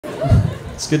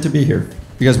It's good to be here.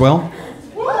 You guys well?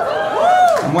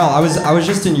 I'm well. I was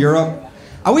just in Europe.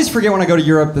 I always forget when I go to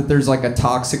Europe that there's like a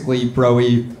toxically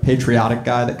bro-y patriotic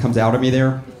guy that comes out of me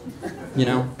there. You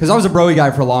know? Because I was a bro-y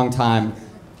guy for a long time,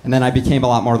 and then I became a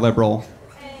lot more liberal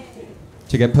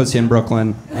to get pussy in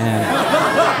Brooklyn, and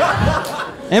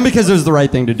because it was the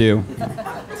right thing to do.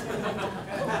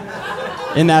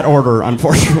 In that order,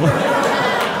 unfortunately.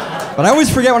 But I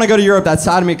always forget when I go to Europe, that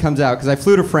side of me comes out, because I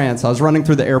flew to France. I was running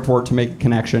through the airport to make a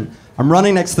connection. I'm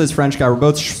running next to this French guy. We're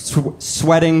both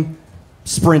sweating,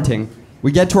 sprinting.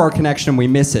 We get to our connection and we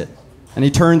miss it. And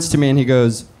he turns to me and he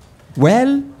goes,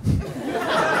 "Well,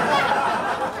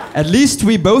 at least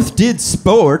we both did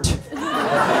sport."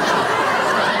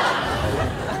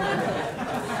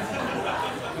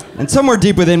 And somewhere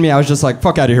deep within me, I was just like,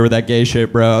 fuck out of here with that gay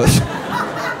shit, bro.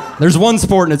 There's one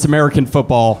sport and it's American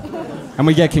football. And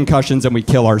we get concussions and we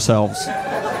kill ourselves.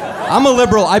 I'm a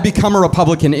liberal. I become a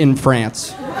Republican in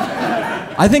France.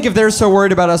 I think if they're so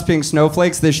worried about us being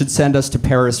snowflakes, they should send us to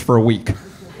Paris for a week.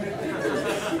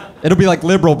 It'll be like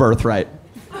liberal birthright.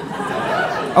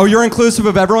 Oh, you're inclusive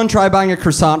of everyone? Try buying a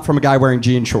croissant from a guy wearing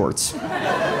jean shorts.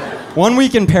 1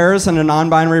 week in Paris and a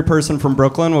non-binary person from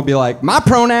Brooklyn will be like, my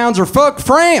pronouns are fuck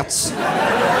France.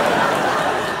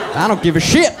 I don't give a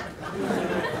shit.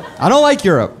 I don't like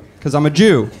Europe, because I'm a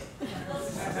Jew.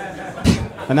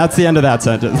 And that's the end of that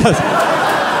sentence.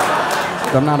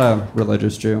 I'm not a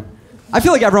religious Jew. I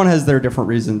feel like everyone has their different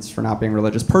reasons for not being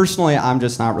religious. Personally, I'm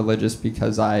just not religious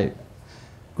because I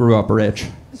grew up rich.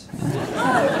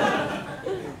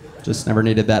 Just never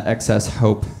needed that excess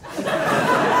hope.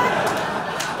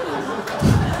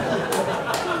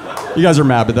 You guys are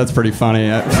mad, but that's pretty funny.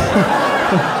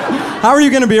 How are you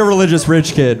going to be a religious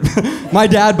rich kid? My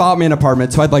dad bought me an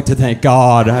apartment, so I'd like to thank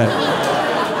God.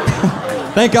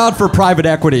 Thank God for private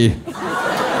equity.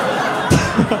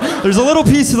 There's a little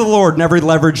piece of the Lord in every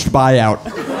leveraged buyout.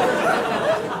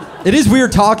 It is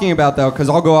weird talking about, though, because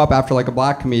I'll go up after like a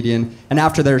black comedian, and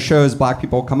after their shows, black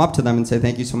people come up to them and say,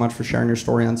 thank you so much for sharing your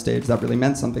story on stage. That really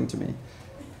meant something to me.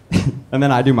 And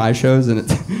then I do my shows, and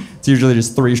it's usually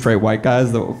just 3 straight white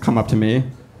guys that will come up to me,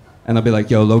 and they'll be like,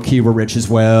 yo, low-key, we're rich as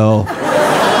well.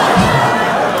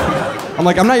 I'm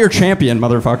like, I'm not your champion,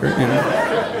 motherfucker. You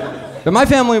know? But my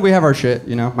family, we have our shit,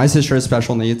 you know? My sister has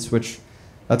special needs, which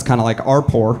that's kind of like our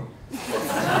poor.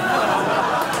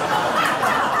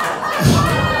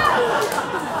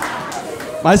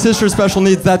 My sister's special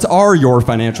needs, that's your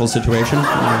financial situation.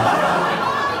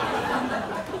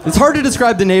 It's hard to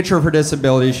describe the nature of her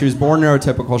disability. She was born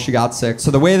neurotypical, she got sick. So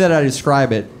the way that I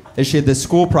describe it is she had this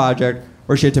school project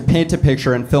where she had to paint a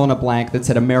picture and fill in a blank that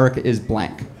said, America is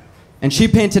blank. And she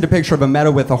painted a picture of a meadow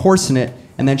with a horse in it,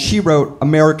 and then she wrote,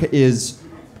 America is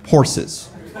horses.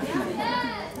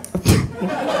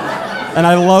 And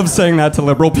I love saying that to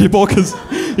liberal people, because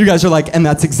you guys are like, and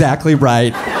that's exactly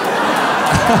right.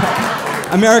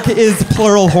 America is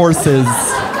plural horses.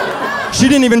 She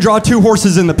didn't even draw 2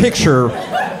 horses in the picture.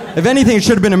 If anything, it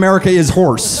should have been America is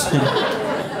horse.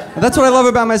 And that's what I love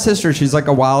about my sister. She's like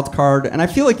a wild card, and I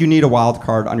feel like you need a wild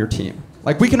card on your team.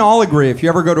 Like, we can all agree, if you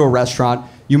ever go to a restaurant,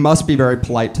 you must be very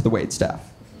polite to the waitstaff.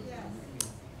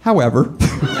 However,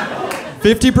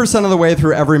 50% of the way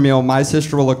through every meal, my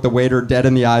sister will look the waiter dead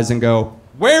in the eyes and go,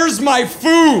 "Where's my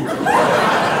food?"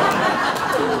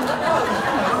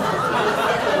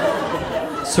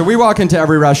 So we walk into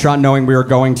every restaurant knowing we are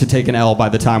going to take an L by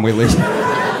the time we leave.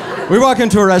 We walk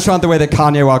into a restaurant the way that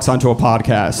Kanye walks onto a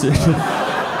podcast.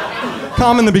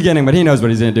 Calm in the beginning, but he knows what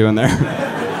he's gonna do in there.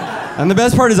 And the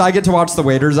best part is I get to watch the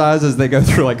waiter's eyes as they go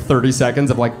through like 30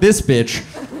 seconds of like, this bitch,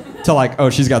 to like, oh,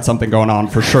 she's got something going on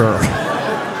for sure.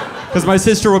 Because my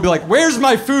sister will be like, "Where's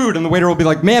my food?" And the waiter will be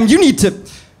like, "Ma'am, you need to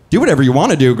do whatever you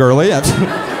want to do, girlie."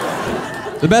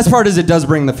 The best part is it does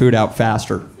bring the food out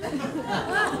faster.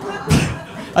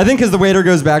 I think as the waiter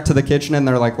goes back to the kitchen and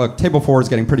they're like, "Look, table 4 is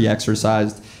getting pretty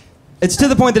exercised." It's to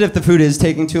the point that if the food is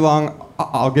taking too long,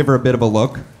 I'll give her a bit of a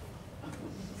look.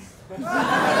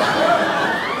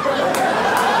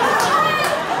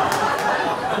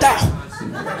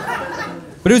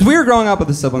 But it was weird growing up with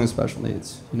a sibling with special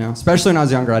needs, you know? Especially when I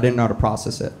was younger, I didn't know how to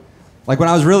process it. Like when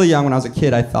I was really young, when I was a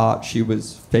kid, I thought she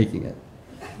was faking it.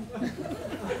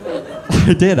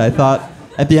 I did. I thought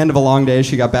at the end of a long day,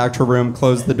 she got back to her room,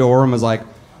 closed the door, and was like,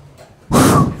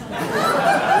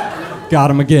 got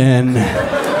him again.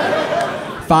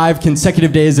 5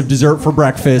 consecutive days of dessert for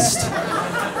breakfast.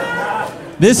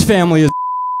 This family is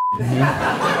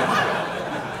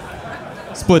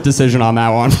split decision on that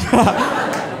one.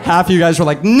 Half of you guys were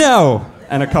like, no!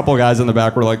 And a couple guys in the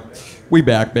back were like, we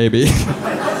back, baby.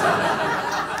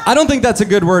 I don't think that's a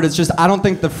good word. It's just, I don't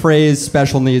think the phrase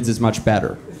special needs is much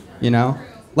better. you know?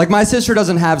 Like, my sister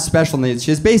doesn't have special needs.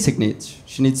 She has basic needs.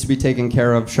 She needs to be taken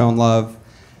care of, shown love.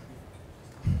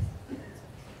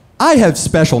 I have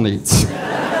special needs.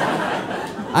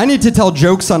 I need to tell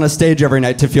jokes on a stage every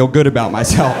night to feel good about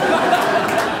myself.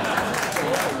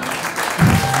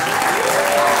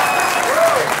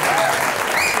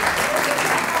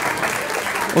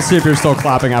 We'll see if you're still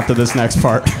clapping after this next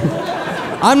part.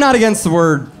 I'm not against the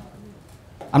word.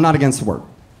 I'm not against the word.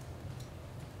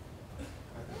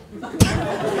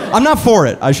 I'm not for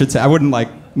it, I should say. I wouldn't, like,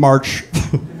 march.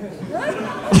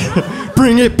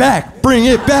 Bring it back, bring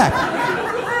it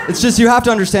back. It's just you have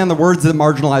to understand the words that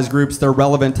marginalize groups, they're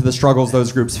relevant to the struggles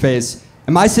those groups face.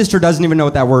 And my sister doesn't even know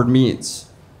what that word means.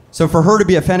 So for her to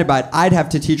be offended by it, I'd have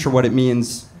to teach her what it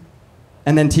means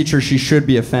and then teach her she should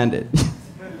be offended.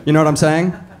 You know what I'm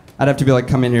saying? I'd have to be like,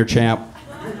 come in here, champ.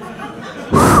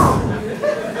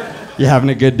 You having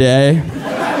a good day?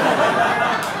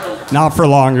 Not for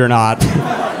long, you're not.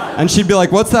 And she'd be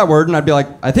like, what's that word? And I'd be like,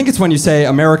 I think it's when you say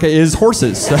America is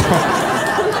horses. So.